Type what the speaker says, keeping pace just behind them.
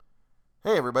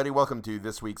Hey everybody, welcome to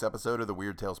this week's episode of the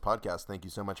Weird Tales podcast. Thank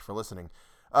you so much for listening.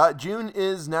 June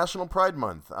is National Pride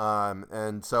Month,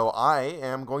 and so I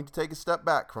am going to take a step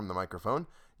back from the microphone.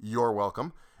 You're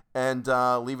welcome. And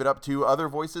leave it up to other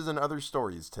voices and other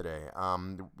stories today.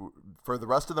 For the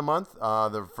rest of the month,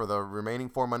 for the remaining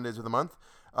 4 Mondays of the month,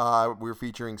 we're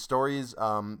featuring stories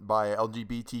by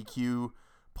LGBTQ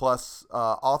plus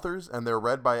authors, and they're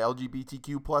read by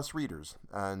LGBTQ plus readers.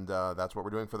 And that's what we're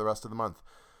doing for the rest of the month.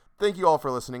 Thank you all for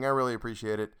listening. I really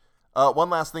appreciate it. One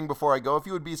last thing before I go. If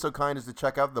you would be so kind as to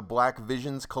check out the Black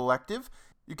Visions Collective,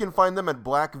 you can find them at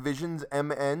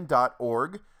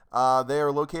blackvisionsmn.org. They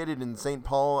are located in St.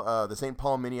 Paul, the St.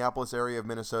 Paul, Minneapolis area of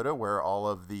Minnesota, where all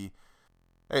of the...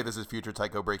 Hey, this is Future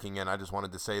Tycho breaking in. I just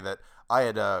wanted to say that I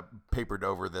had papered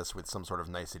over this with some sort of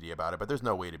nicety about it, but there's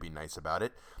no way to be nice about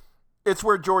it. It's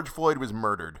where George Floyd was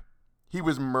murdered. He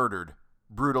was murdered,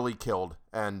 brutally killed,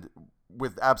 and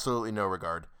with absolutely no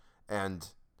regard. And,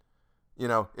 you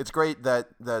know, it's great that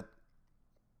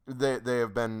they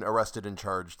have been arrested and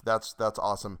charged. That's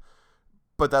awesome.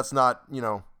 But that's not,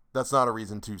 that's not a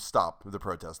reason to stop the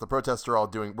protests. The protests are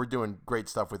we're doing great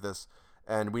stuff with this,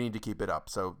 and we need to keep it up.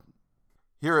 So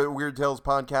here at Weird Tales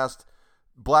Podcast,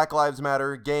 Black Lives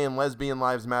Matter, gay and lesbian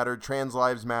lives matter, trans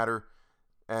lives matter,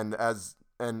 and as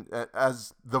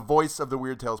the voice of the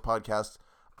Weird Tales Podcast,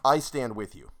 I stand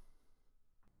with you.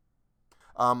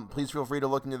 Please feel free to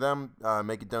look into them,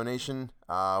 make a donation.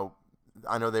 I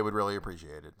know they would really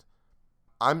appreciate it.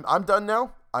 I'm done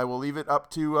now. I will leave it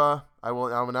up to I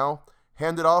will now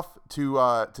hand it off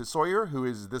to Sawyer, who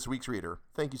is this week's reader.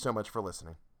 Thank you so much for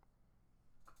listening.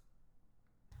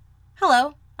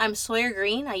 Hello, I'm Sawyer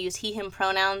Green. I use he, him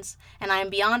pronouns, and I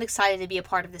am beyond excited to be a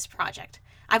part of this project.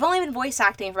 I've only been voice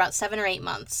acting for about 7 or 8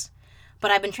 months, but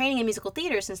I've been training in musical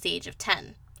theater since the age of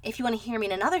 10. If you want to hear me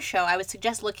in another show, I would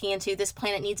suggest looking into This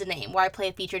Planet Needs a Name, where I play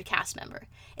a featured cast member.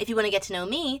 If you want to get to know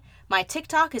me, my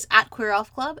TikTok is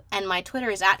 @QueerElfClub, and my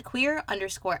Twitter is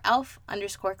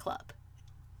 @queer_elf_club.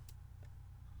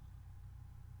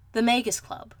 The Magus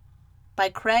Club by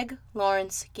Craig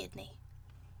Laurence Gidney.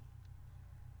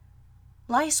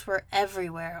 Lice were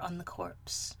everywhere on the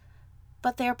corpse,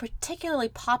 but they are particularly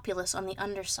populous on the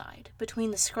underside, between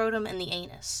the scrotum and the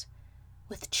anus.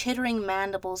 With chittering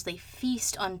mandibles, they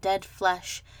feast on dead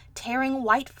flesh, tearing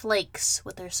white flakes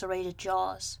with their serrated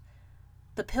jaws.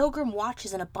 The pilgrim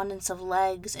watches an abundance of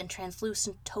legs and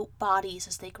translucent taupe bodies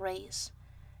as they graze.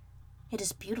 It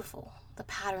is beautiful, the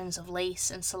patterns of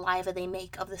lace and saliva they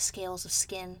make of the scales of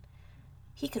skin.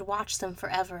 He could watch them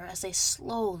forever as they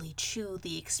slowly chew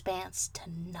the expanse to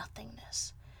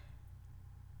nothingness.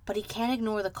 But he can't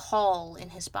ignore the call in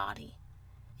his body.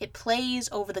 It plays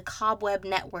over the cobweb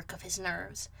network of his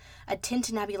nerves, a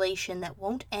tintinnabulation that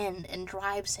won't end and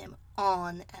drives him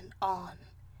on and on.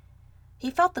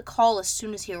 He felt the call as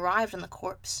soon as he arrived on the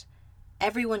corpse.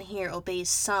 Everyone here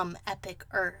obeys some epic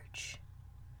urge.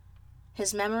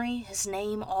 His memory, his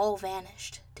name, all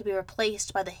vanished, to be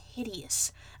replaced by the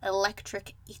hideous,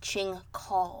 electric, itching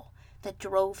call that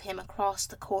drove him across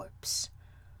the corpse,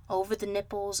 over the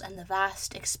nipples and the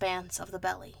vast expanse of the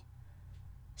belly.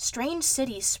 Strange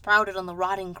cities sprouted on the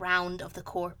rotting ground of the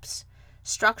corpse,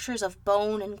 structures of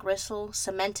bone and gristle,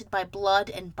 cemented by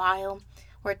blood and bile,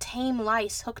 where tame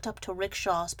lice hooked up to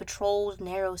rickshaws patrolled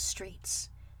narrow streets.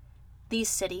 These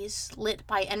cities, lit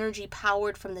by energy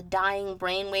powered from the dying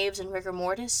brainwaves and rigor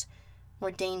mortis, were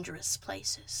dangerous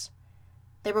places.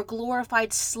 They were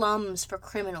glorified slums for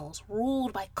criminals,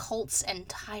 ruled by cults and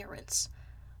tyrants.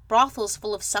 Brothels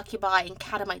full of succubi and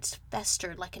catamites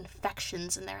festered like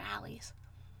infections in their alleys.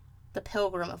 The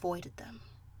pilgrim avoided them.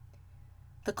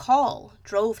 The call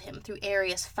drove him through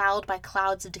areas fouled by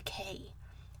clouds of decay.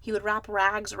 He would wrap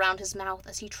rags around his mouth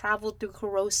as he traveled through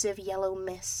corrosive yellow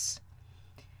mists.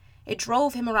 It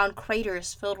drove him around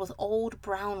craters filled with old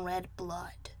brown-red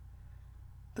blood.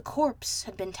 The corpse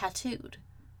had been tattooed.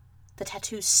 The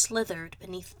tattoos slithered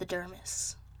beneath the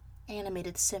dermis,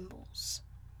 animated symbols.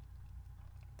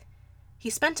 He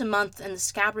spent a month in the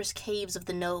scabrous caves of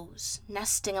the nose,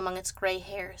 nesting among its gray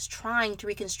hairs, trying to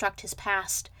reconstruct his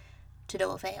past, to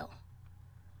no avail.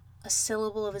 A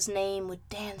syllable of his name would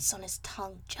dance on his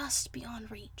tongue just beyond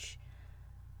reach.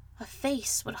 A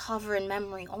face would hover in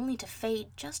memory only to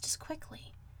fade just as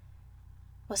quickly.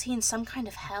 Was he in some kind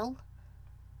of hell?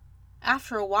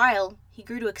 After a while, he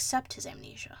grew to accept his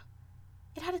amnesia.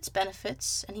 It had its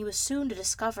benefits, and he was soon to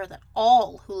discover that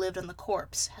all who lived on the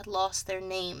corpse had lost their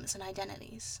names and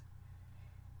identities.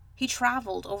 He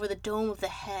traveled over the dome of the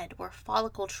head where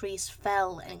follicle trees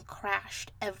fell and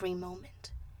crashed every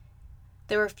moment.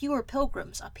 There were fewer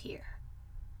pilgrims up here.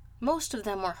 Most of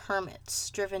them were hermits,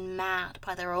 driven mad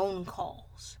by their own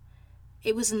calls.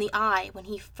 It was in the eye when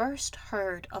he first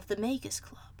heard of the Magus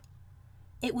Club.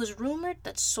 It was rumored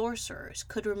that sorcerers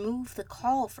could remove the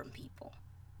call from people.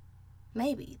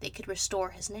 Maybe they could restore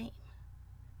his name.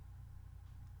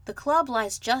 The club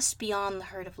lies just beyond the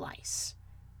herd of lice.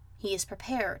 He is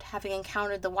prepared, having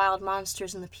encountered the wild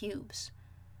monsters in the pubes.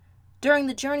 During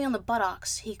the journey on the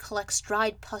buttocks, he collects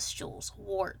dried pustules,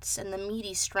 warts, and the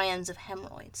meaty strands of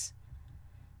hemorrhoids.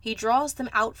 He draws them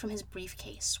out from his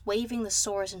briefcase, waving the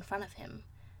sores in front of him.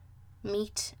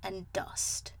 Meat and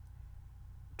dust.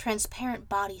 Transparent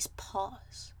bodies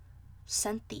pause,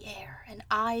 scent the air, and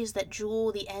eyes that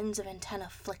jewel the ends of antennae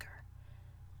flicker.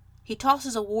 He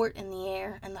tosses a wart in the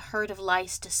air, and the herd of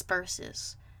lice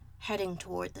disperses, heading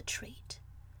toward the treat.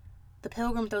 The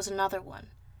pilgrim throws another one,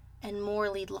 and more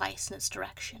lead lice in its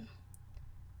direction.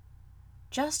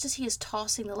 Just as he is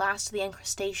tossing the last of the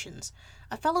incrustations,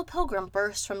 a fellow pilgrim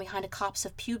bursts from behind a copse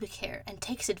of pubic hair and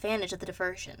takes advantage of the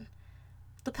diversion.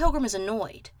 The pilgrim is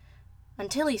annoyed,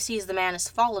 until he sees the man is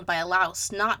followed by a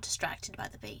louse not distracted by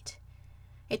the bait.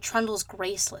 It trundles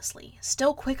gracelessly,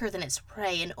 still quicker than its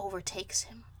prey, and overtakes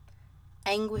him.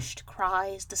 Anguished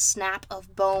cries, the snap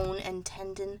of bone and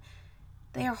tendon,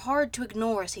 they are hard to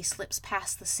ignore as he slips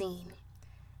past the scene.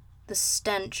 The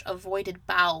stench of voided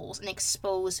bowels and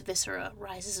exposed viscera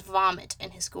rises vomit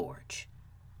in his gorge.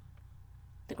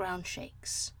 The ground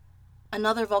shakes.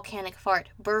 Another volcanic fart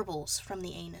burbles from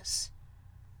the anus.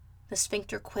 The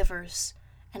sphincter quivers,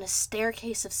 and a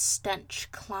staircase of stench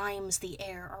climbs the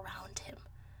air around him.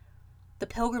 The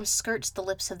pilgrim skirts the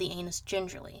lips of the anus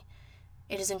gingerly.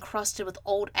 It is encrusted with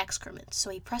old excrement, so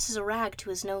he presses a rag to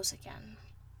his nose again.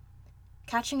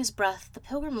 Catching his breath, the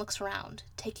pilgrim looks around,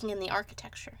 taking in the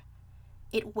architecture.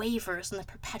 It wavers in the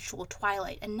perpetual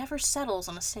twilight and never settles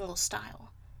on a single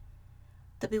style.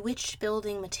 The bewitched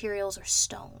building materials are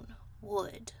stone,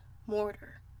 wood,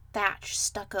 mortar, thatch,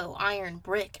 stucco, iron,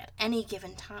 brick at any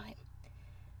given time.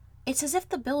 It's as if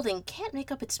the building can't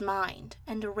make up its mind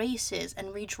and erases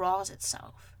and redraws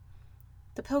itself.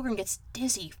 The pilgrim gets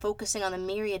dizzy focusing on the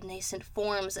myriad nascent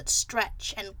forms that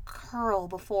stretch and curl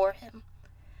before him.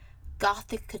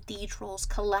 Gothic cathedrals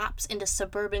collapse into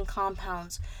suburban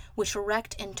compounds, which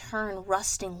erect in turn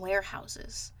rusting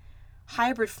warehouses.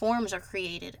 Hybrid forms are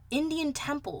created, Indian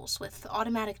temples with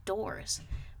automatic doors,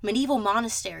 medieval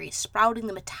monasteries sprouting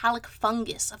the metallic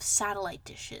fungus of satellite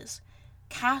dishes,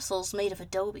 castles made of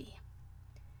adobe.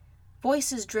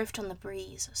 Voices drift on the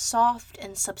breeze, soft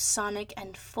and subsonic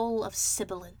and full of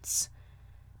sibilance.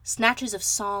 Snatches of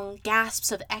song,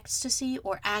 gasps of ecstasy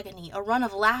or agony, a run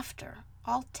of laughter,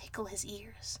 all tickle his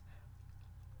ears.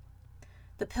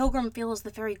 The pilgrim feels the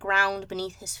very ground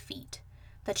beneath his feet,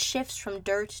 that shifts from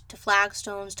dirt to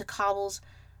flagstones to cobbles,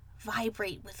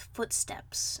 vibrate with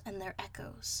footsteps and their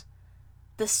echoes.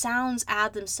 The sounds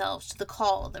add themselves to the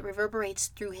call that reverberates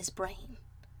through his brain.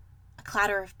 A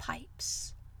clatter of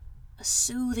pipes, a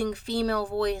soothing female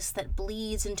voice that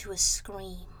bleeds into a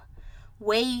scream,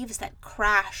 waves that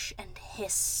crash and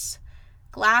hiss,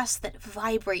 glass that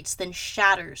vibrates then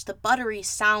shatters, the buttery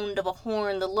sound of a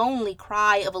horn, the lonely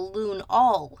cry of a loon,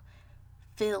 all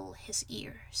fill his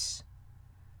ears.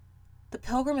 The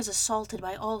pilgrim is assaulted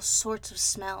by all sorts of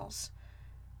smells.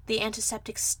 The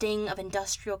antiseptic sting of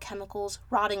industrial chemicals,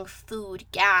 rotting food,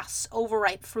 gas,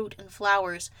 overripe fruit and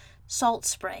flowers, salt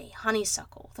spray,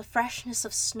 honeysuckle, the freshness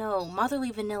of snow,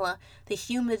 motherly vanilla, the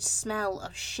humid smell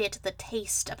of shit, the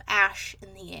taste of ash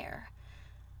in the air.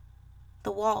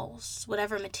 The walls,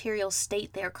 whatever material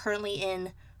state they are currently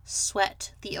in,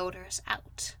 sweat the odors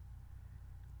out.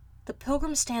 The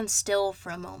pilgrim stands still for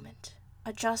a moment,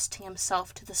 adjusting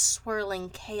himself to the swirling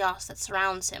chaos that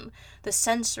surrounds him, the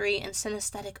sensory and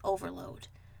synesthetic overload.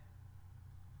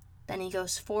 Then he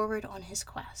goes forward on his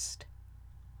quest.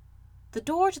 The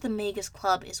door to the Magus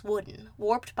Club is wooden,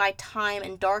 warped by time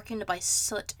and darkened by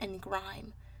soot and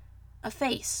grime. A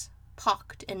face,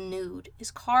 pocked and nude, is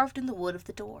carved in the wood of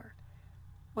the door.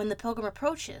 When the pilgrim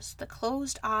approaches, the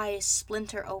closed eyes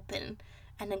splinter open,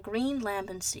 and a green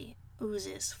lambency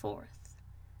oozes forth.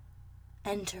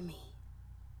 "Enter me,"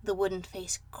 the wooden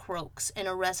face croaks in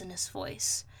a resinous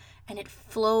voice, and it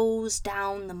flows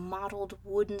down the mottled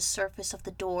wooden surface of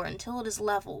the door until it is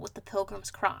level with the pilgrim's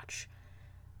crotch.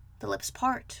 The lips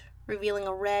part, revealing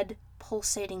a red,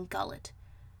 pulsating gullet.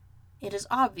 It is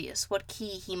obvious what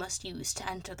key he must use to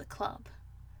enter the club.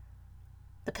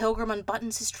 The pilgrim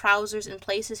unbuttons his trousers and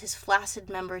places his flaccid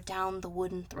member down the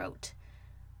wooden throat.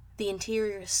 The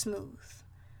interior is smooth.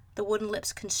 The wooden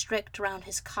lips constrict around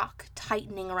his cock,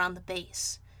 tightening around the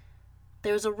base.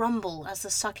 There is a rumble as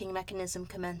the sucking mechanism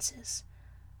commences.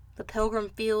 The pilgrim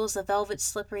feels the velvet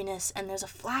slipperiness, and there's a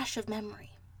flash of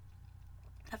memory.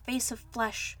 A face of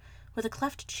flesh with a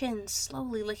cleft chin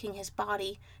slowly licking his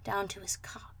body down to his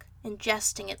cock,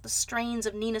 ingesting it, the strains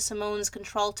of Nina Simone's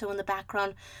contralto in the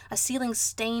background, a ceiling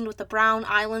stained with the brown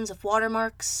islands of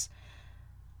watermarks,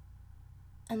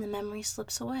 and the memory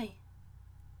slips away.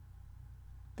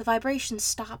 The vibrations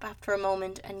stop after a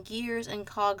moment, and gears and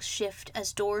cogs shift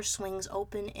as door swings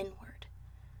open inward.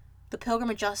 The pilgrim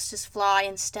adjusts his fly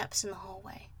and steps in the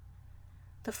hallway.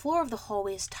 The floor of the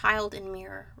hallway is tiled in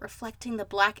mirror, reflecting the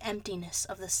black emptiness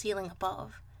of the ceiling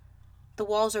above. The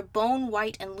walls are bone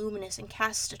white and luminous and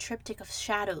cast a triptych of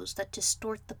shadows that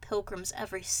distort the pilgrim's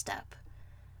every step.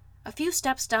 A few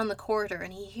steps down the corridor,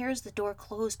 and he hears the door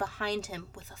close behind him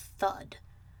with a thud.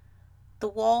 The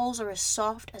walls are as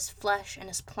soft as flesh and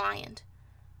as pliant.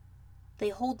 They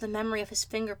hold the memory of his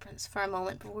fingerprints for a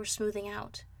moment before smoothing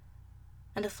out,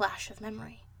 and a flash of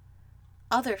memory.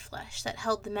 Other flesh that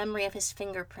held the memory of his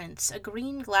fingerprints, a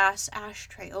green glass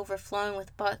ashtray overflowing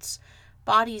with butts,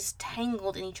 bodies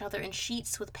tangled in each other in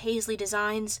sheets with paisley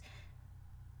designs.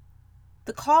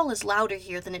 The call is louder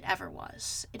here than it ever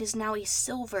was. It is now a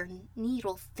silver,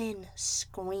 needle-thin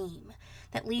scream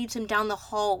that leads him down the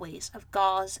hallways of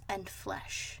gauze and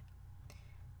flesh.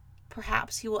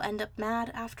 Perhaps he will end up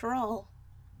mad after all.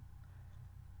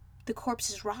 The corpse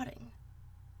is rotting.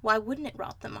 Why wouldn't it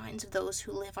rot the minds of those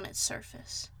who live on its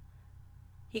surface?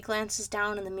 He glances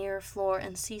down on the mirror floor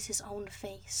and sees his own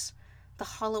face, the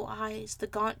hollow eyes, the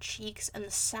gaunt cheeks, and the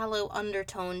sallow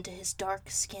undertone to his dark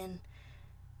skin.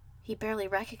 He barely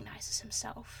recognizes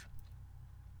himself.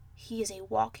 He is a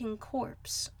walking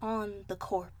corpse on the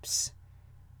corpse.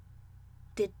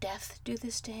 Did death do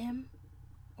this to him,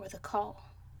 or the call?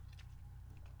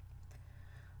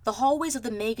 The hallways of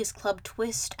the Magus Club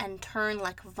twist and turn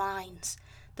like vines.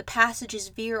 The passages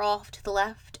veer off to the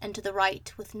left and to the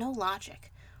right with no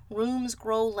logic. Rooms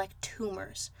grow like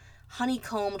tumors,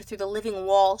 honeycombed through the living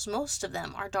walls. Most of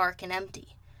them are dark and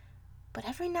empty. But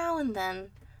every now and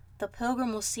then, the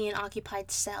pilgrim will see an occupied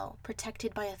cell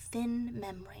protected by a thin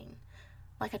membrane,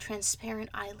 like a transparent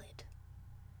eyelid.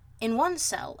 In one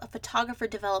cell, a photographer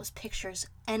develops pictures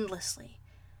endlessly.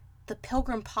 The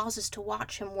pilgrim pauses to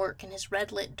watch him work in his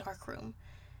red-lit darkroom.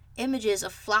 Images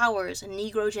of flowers and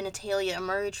negro genitalia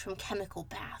emerge from chemical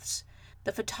baths.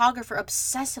 The photographer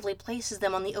obsessively places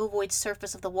them on the ovoid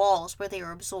surface of the walls where they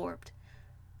are absorbed.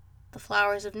 The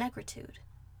flowers of negritude,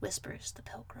 whispers the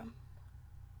pilgrim.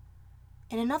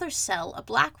 In another cell, a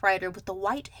black writer with the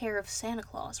white hair of Santa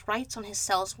Claus writes on his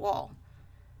cell's wall.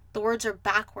 The words are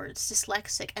backwards,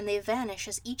 dyslexic, and they vanish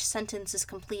as each sentence is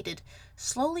completed,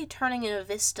 slowly turning in a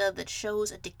vista that shows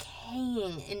a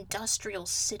decaying industrial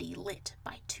city lit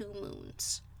by 2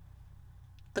 moons.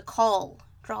 The call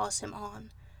draws him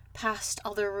on, past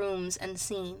other rooms and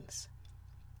scenes.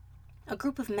 A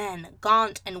group of men,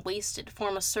 gaunt and wasted,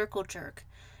 form a circle jerk,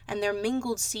 and their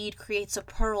mingled seed creates a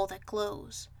pearl that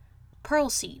glows. Pearl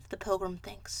seed, the pilgrim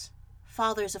thinks.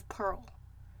 Fathers of pearl.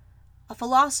 A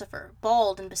philosopher,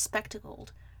 bald and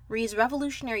bespectacled, reads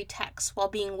revolutionary texts while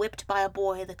being whipped by a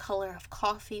boy the color of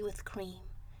coffee with cream.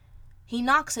 He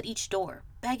knocks at each door,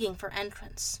 begging for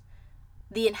entrance.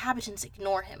 The inhabitants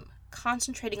ignore him,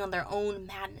 concentrating on their own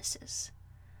madnesses.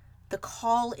 The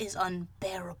call is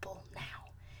unbearable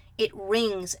now. It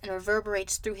rings and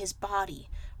reverberates through his body,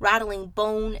 rattling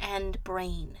bone and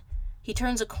brain. He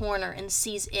turns a corner and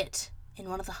sees it in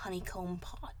one of the honeycomb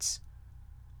pots.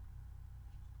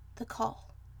 The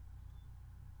call.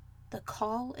 The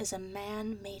call is a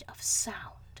man made of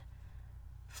sound.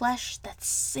 Flesh that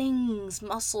sings,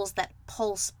 muscles that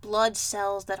pulse, blood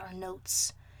cells that are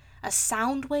notes. A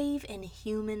sound wave in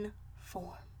human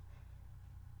form.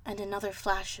 And another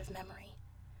flash of memory.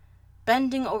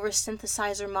 Bending over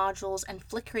synthesizer modules and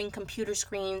flickering computer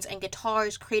screens and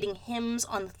guitars creating hymns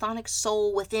on the chthonic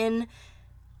soul within.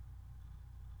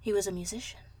 He was a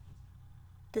musician.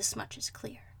 This much is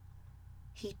clear.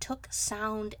 He took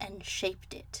sound and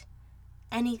shaped it.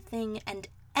 Anything and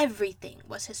everything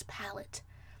was his palette.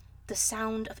 The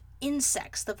sound of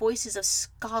insects, the voices of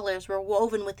scholars were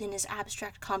woven within his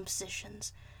abstract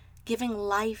compositions, giving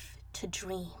life to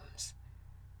dreams.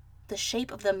 The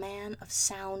shape of the man of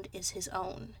sound is his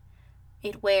own.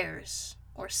 It wears,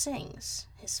 or sings,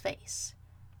 his face.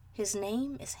 His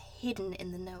name is hidden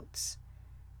in the notes.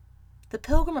 The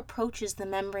pilgrim approaches the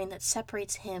membrane that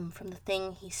separates him from the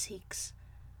thing he seeks.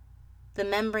 The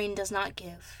membrane does not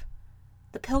give.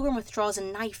 The pilgrim withdraws a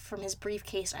knife from his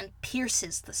briefcase and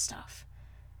pierces the stuff.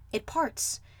 It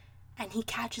parts, and he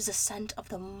catches a scent of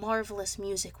the marvelous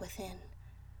music within.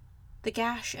 The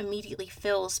gash immediately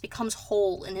fills, becomes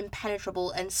whole and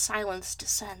impenetrable, and silence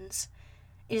descends.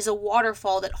 It is a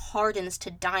waterfall that hardens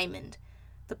to diamond.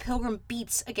 The pilgrim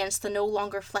beats against the no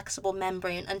longer flexible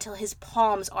membrane until his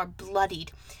palms are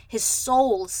bloodied. His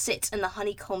soul sits in the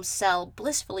honeycomb cell,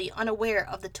 blissfully unaware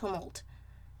of the tumult.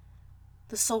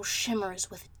 The soul shimmers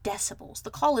with decibels. The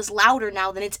call is louder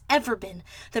now than it's ever been.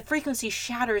 The frequency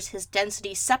shatters his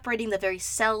density, separating the very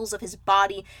cells of his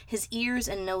body. His ears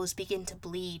and nose begin to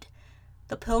bleed.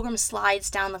 The pilgrim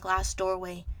slides down the glass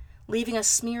doorway, leaving a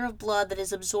smear of blood that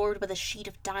is absorbed by the sheet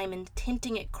of diamond,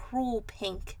 tinting it cruel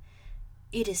pink.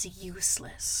 It is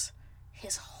useless.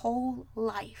 His whole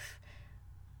life,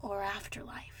 or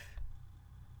afterlife.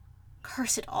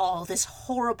 Curse it all, this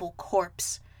horrible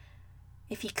corpse.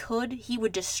 If he could, he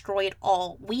would destroy it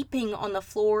all. Weeping on the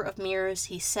floor of mirrors,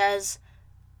 he says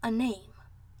a name.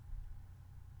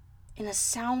 In a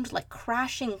sound like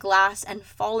crashing glass and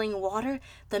falling water,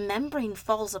 the membrane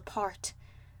falls apart.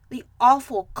 The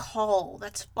awful call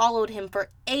that's followed him for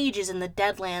ages in the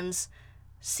Deadlands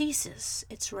ceases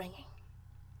its ringing.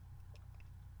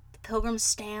 The pilgrim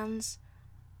stands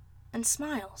and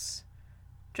smiles,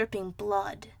 dripping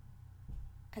blood,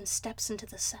 and steps into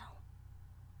the cell.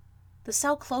 The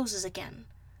cell closes again,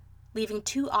 leaving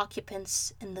 2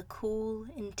 occupants in the cool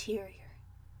interior.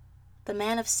 The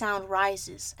man of sound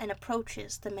rises and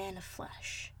approaches the man of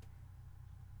flesh.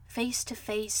 Face to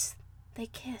face, they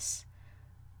kiss.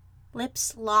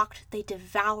 Lips locked, they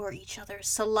devour each other,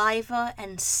 saliva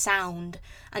and sound,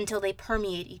 until they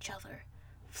permeate each other.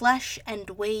 Flesh and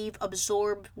wave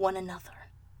absorb one another.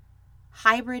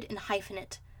 Hybrid and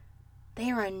hyphenate, they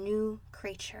are a new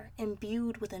creature,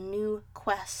 imbued with a new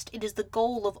quest. It is the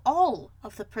goal of all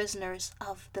of the prisoners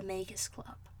of the Magus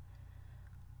Club.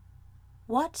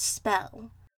 What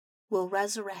spell will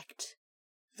resurrect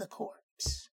the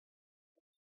corpse?